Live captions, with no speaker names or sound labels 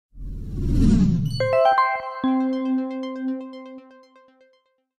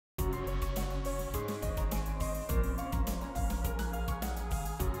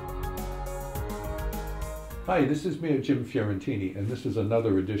Hi, this is Mayor Jim Fiorentini, and this is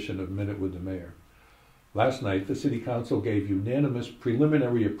another edition of Minute with the Mayor. Last night, the City Council gave unanimous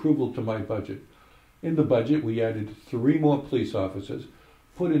preliminary approval to my budget. In the budget, we added 3 more police officers,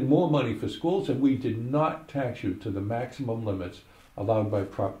 put in more money for schools, and we did not tax you to the maximum limits allowed by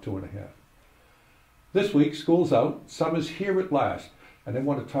Prop 2.5. This week, school's out, summer's here at last, and I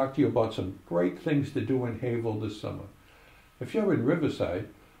want to talk to you about some great things to do in Haverhill this summer. If you're in Riverside,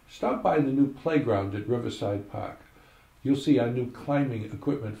 stop by the new playground at Riverside Park. You'll see our new climbing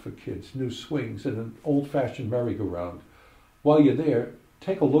equipment for kids, new swings, and an old-fashioned merry-go-round. While you're there,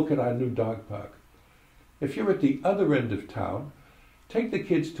 take a look at our new dog park. If you're at the other end of town, take the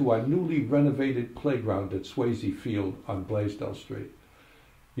kids to our newly renovated playground at Swayze Field on Blaisdell Street.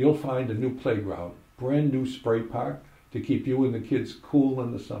 You'll find a new playground, brand new spray park to keep you and the kids cool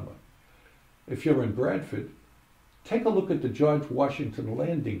in the summer. If you're in Bradford, take a look at the George Washington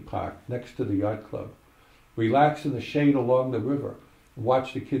Landing Park next to the Yacht Club. Relax in the shade along the river and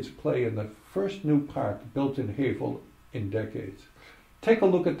watch the kids play in the first new park built in Haverhill in decades. Take a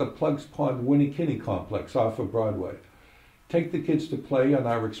look at the Plugs Pond Winnie-Kinney complex off of Broadway. Take the kids to play on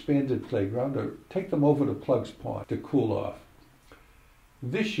our expanded playground or take them over to Plugs Pond to cool off.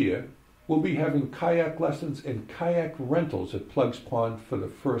 This year, we'll be having kayak lessons and kayak rentals at Plugs Pond for the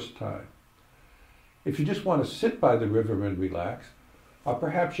first time. If you just want to sit by the river and relax, or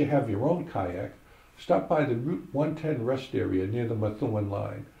perhaps you have your own kayak, stop by the Route 110 rest area near the Methuen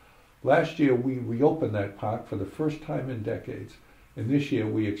line. Last year we reopened that park for the first time in decades, and this year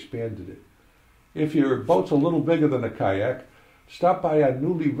we expanded it. If your boat's a little bigger than a kayak, stop by our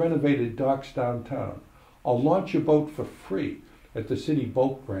newly renovated docks downtown, or launch your boat for free at the city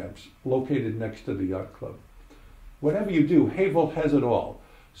boat ramps located next to the Yacht Club. Whatever you do, Haverhill has it all.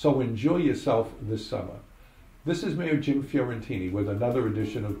 So enjoy yourself this summer. This is Mayor Jim Fiorentini with another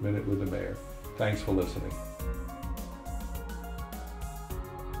edition of Minute with the Mayor. Thanks for listening.